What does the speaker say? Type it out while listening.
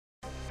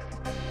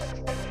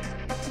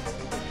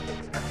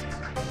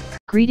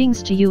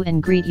Greetings to you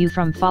and greet you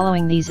from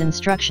following these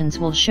instructions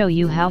will show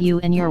you how you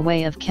and your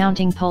way of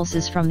counting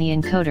pulses from the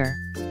encoder.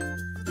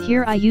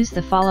 Here I use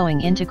the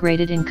following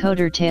integrated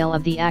encoder tail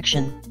of the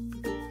action.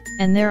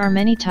 And there are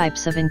many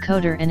types of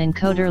encoder and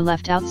encoder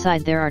left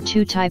outside. There are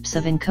two types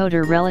of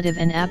encoder, relative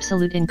and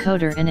absolute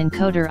encoder, and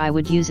encoder I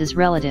would use is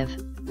relative.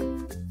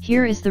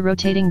 Here is the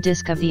rotating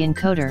disc of the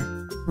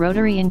encoder,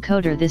 rotary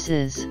encoder this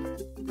is.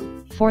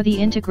 For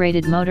the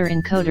integrated motor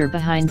encoder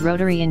behind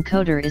rotary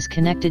encoder is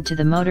connected to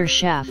the motor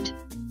shaft.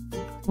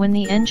 When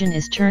the engine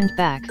is turned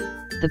back,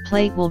 the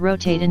plate will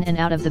rotate in and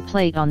out of the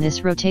plate on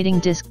this rotating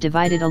disc,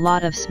 divided a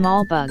lot of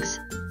small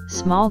bugs,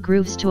 small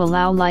grooves to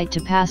allow light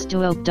to pass to.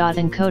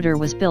 Encoder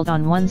was built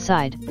on one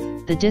side,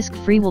 the disc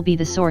free will be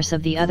the source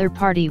of the other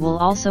party will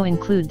also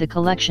include the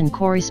collection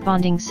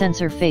corresponding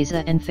sensor phase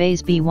A and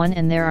phase B1,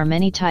 and there are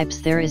many types.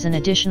 There is an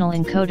additional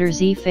encoder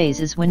Z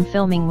phases when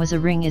filming was a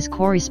ring is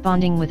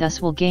corresponding with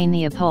us will gain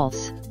the A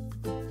pulse.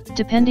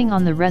 Depending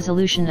on the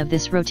resolution of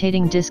this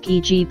rotating disc,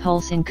 e.g.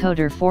 pulse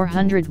encoder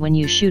 400 when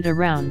you shoot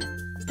around,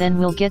 then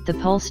we'll get the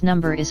pulse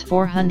number is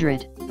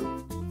 400.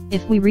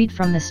 If we read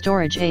from the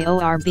storage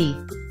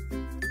AORB.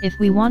 If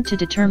we want to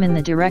determine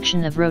the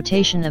direction of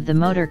rotation of the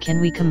motor,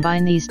 can we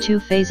combine these two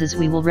phases?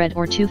 We will read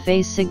or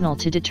two-phase signal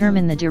to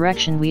determine the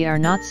direction. We are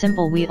not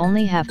simple, we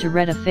only have to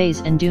read a phase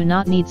and do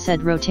not need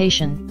said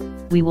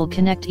rotation. We will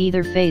connect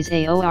either phase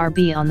A or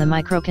B on the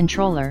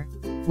microcontroller.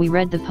 We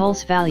read the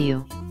pulse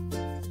value.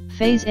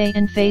 Phase A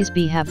and phase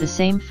B have the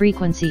same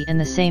frequency and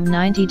the same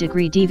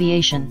 90-degree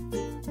deviation.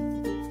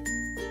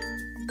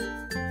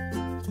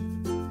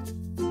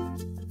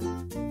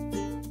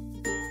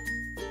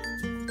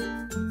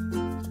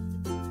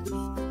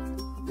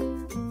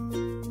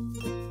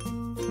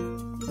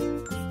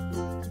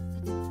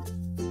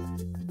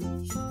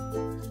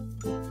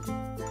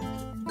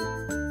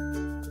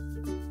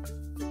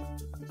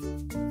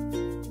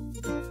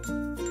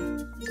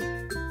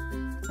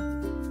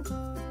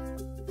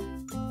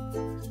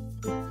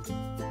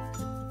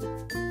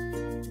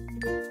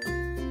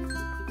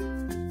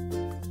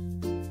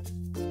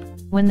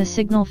 When the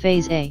signal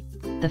phase A,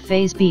 the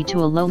phase B to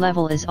a low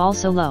level is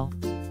also low.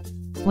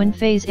 When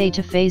phase A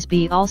to phase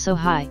B also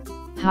high,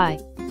 high,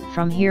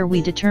 from here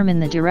we determine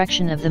the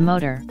direction of the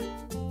motor.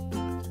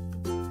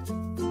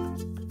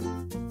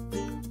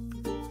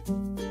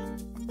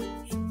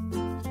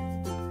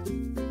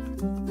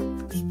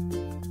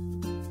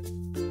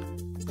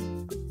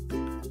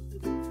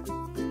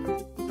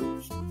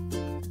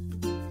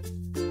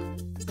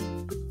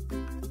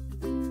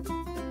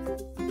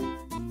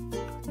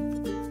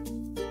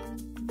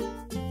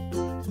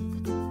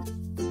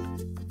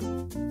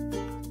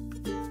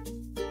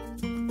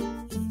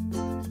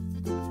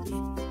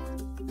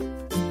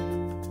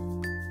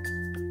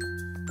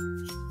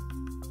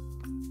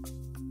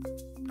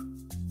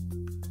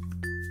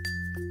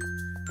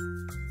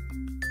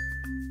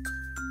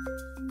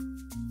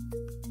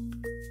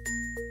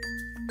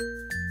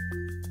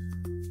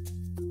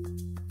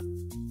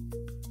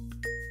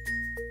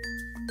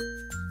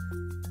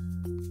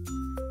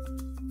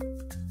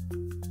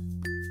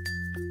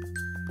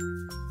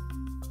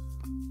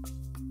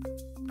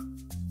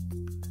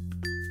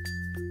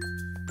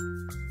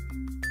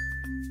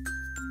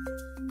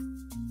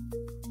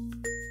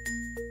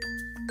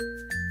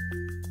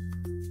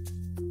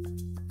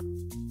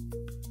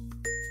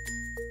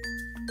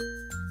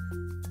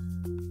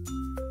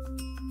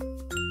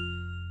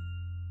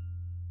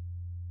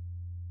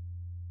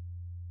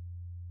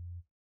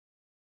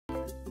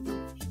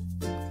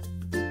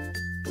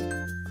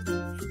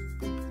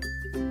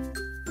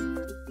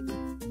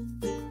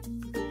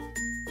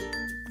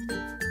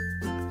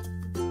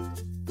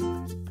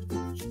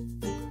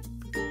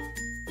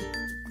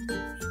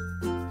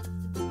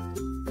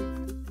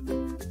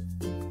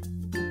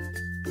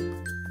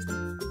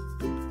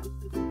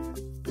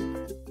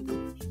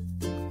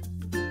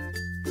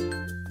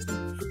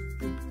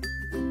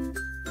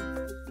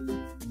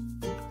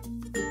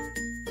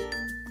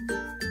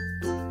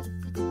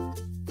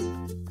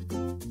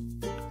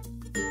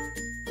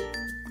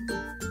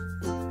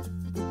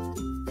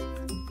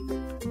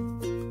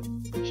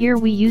 Here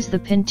we use the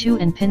pin 2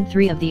 and pin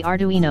 3 of the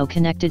Arduino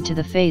connected to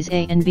the phase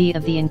A and B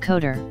of the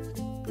encoder.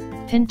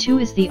 Pin 2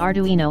 is the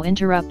Arduino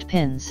interrupt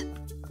pins.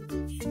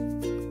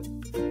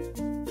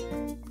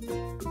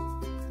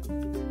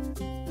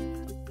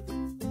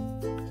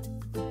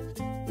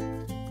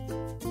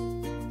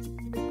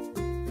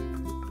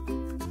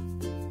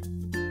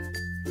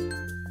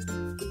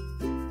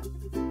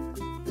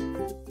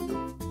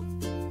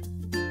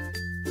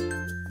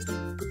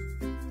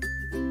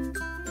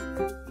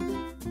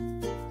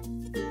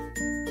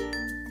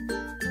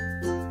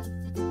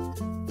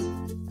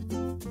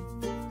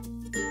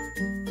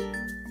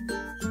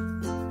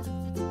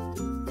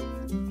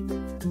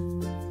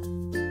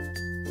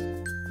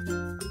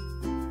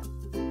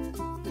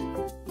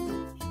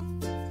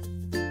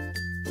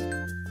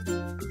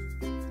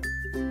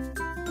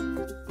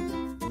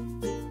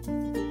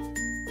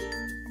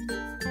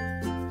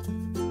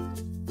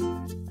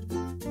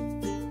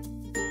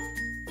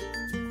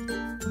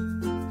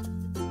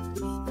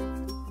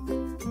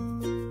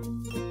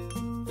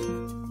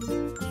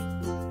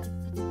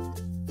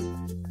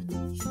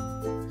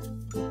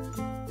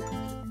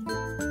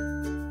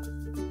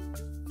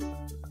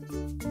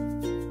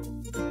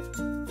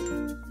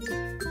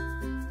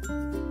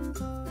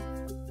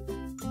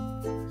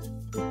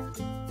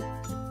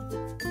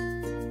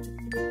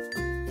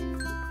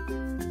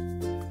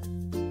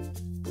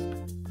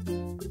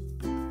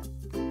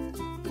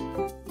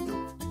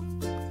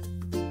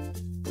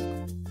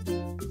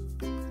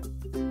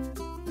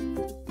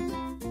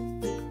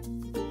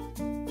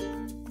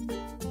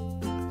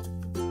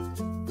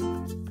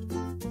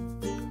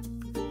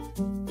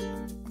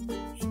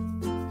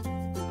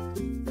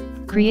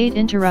 Create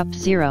interrupt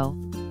 0,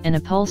 and a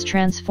pulse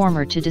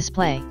transformer to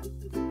display.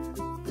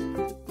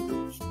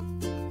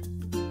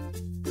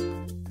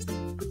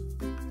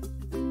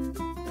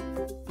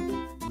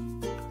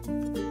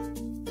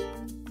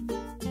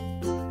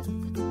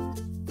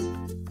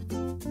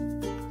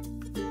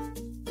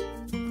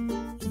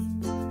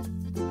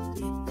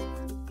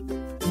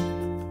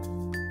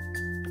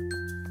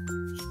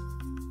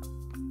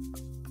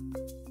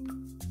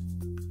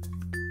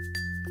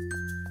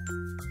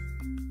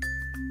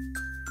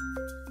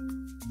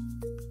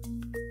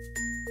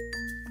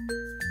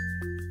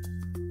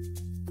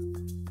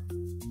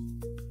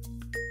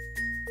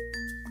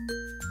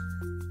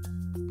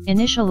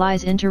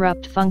 Initialize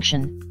interrupt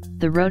function.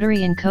 The rotary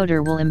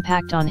encoder will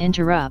impact on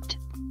interrupt.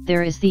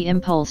 There is the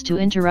impulse to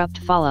interrupt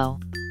follow.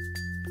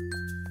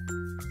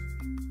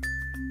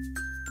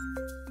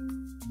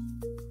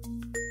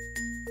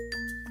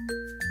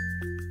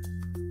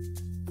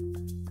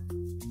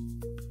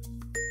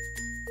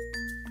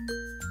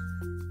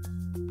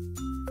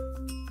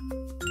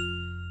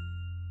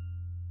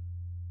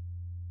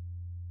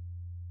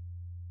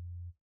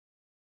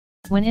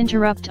 When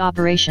interrupt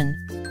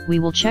operation, we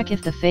will check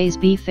if the phase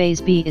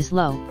B is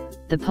low,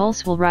 the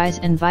pulse will rise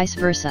and vice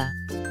versa.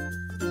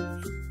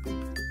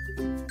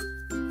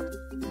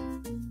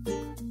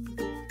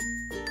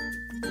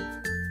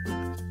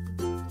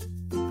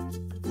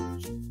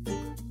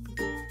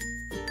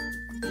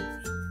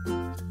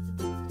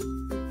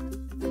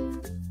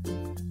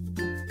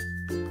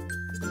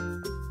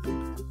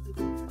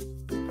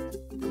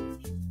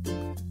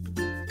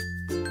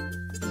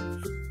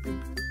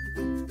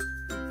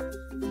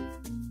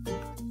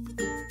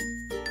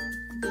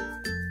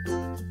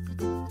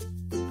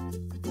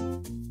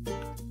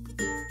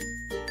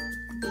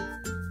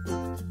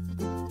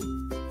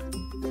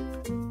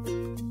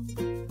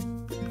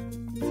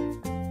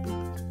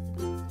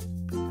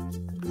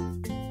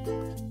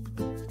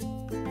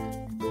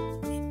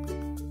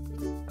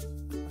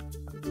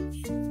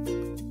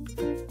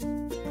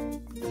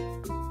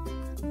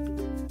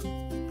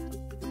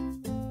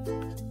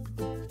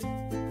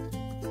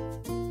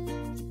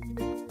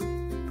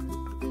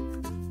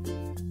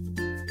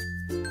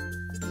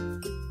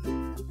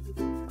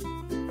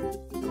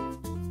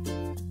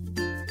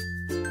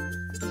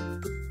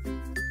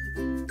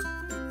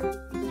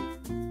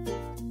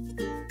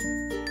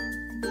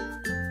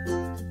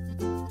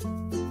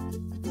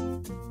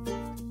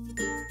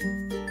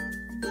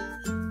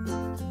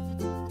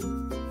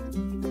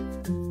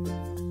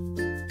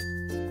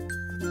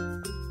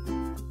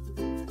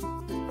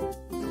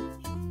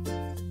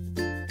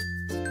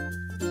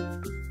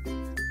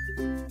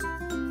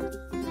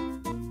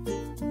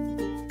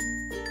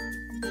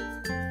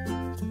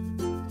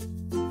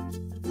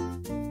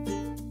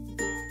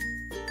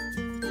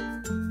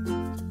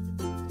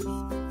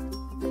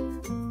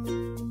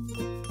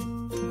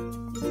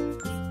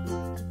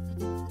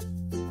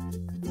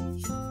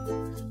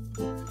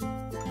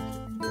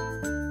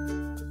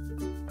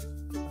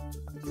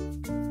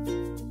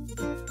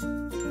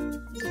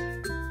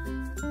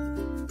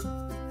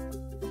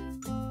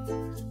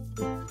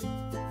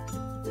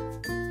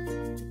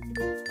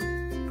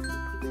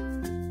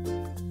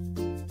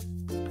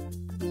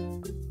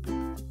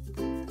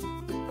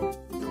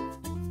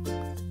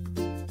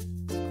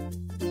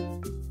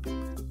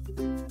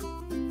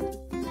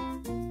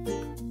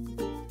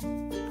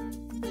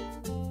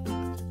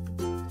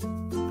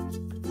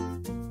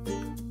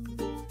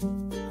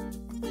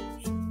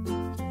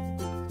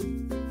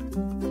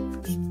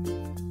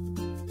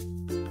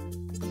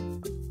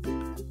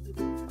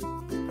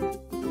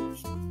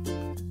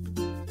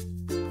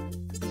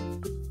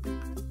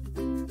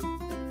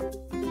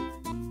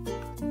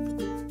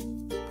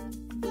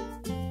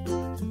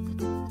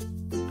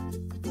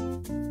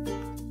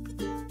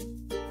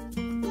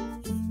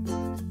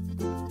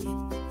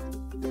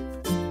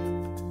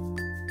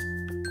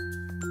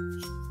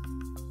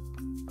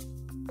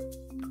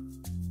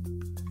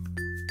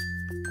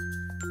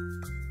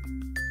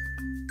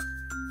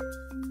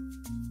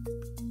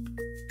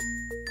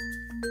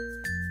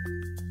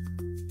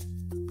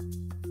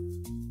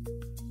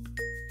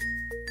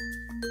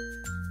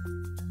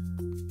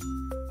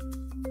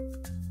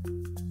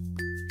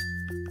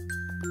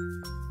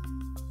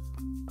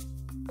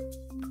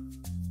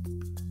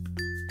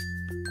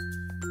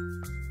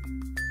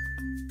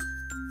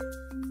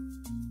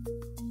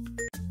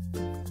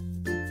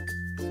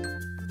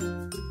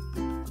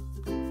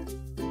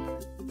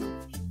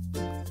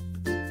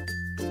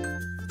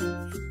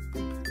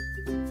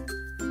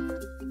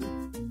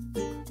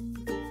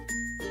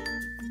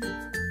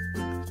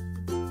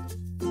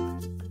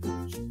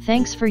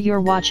 Thanks for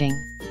your watching.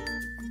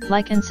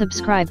 Like and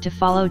subscribe to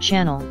follow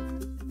channel.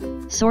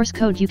 Source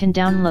code you can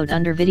download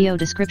under video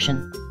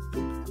description.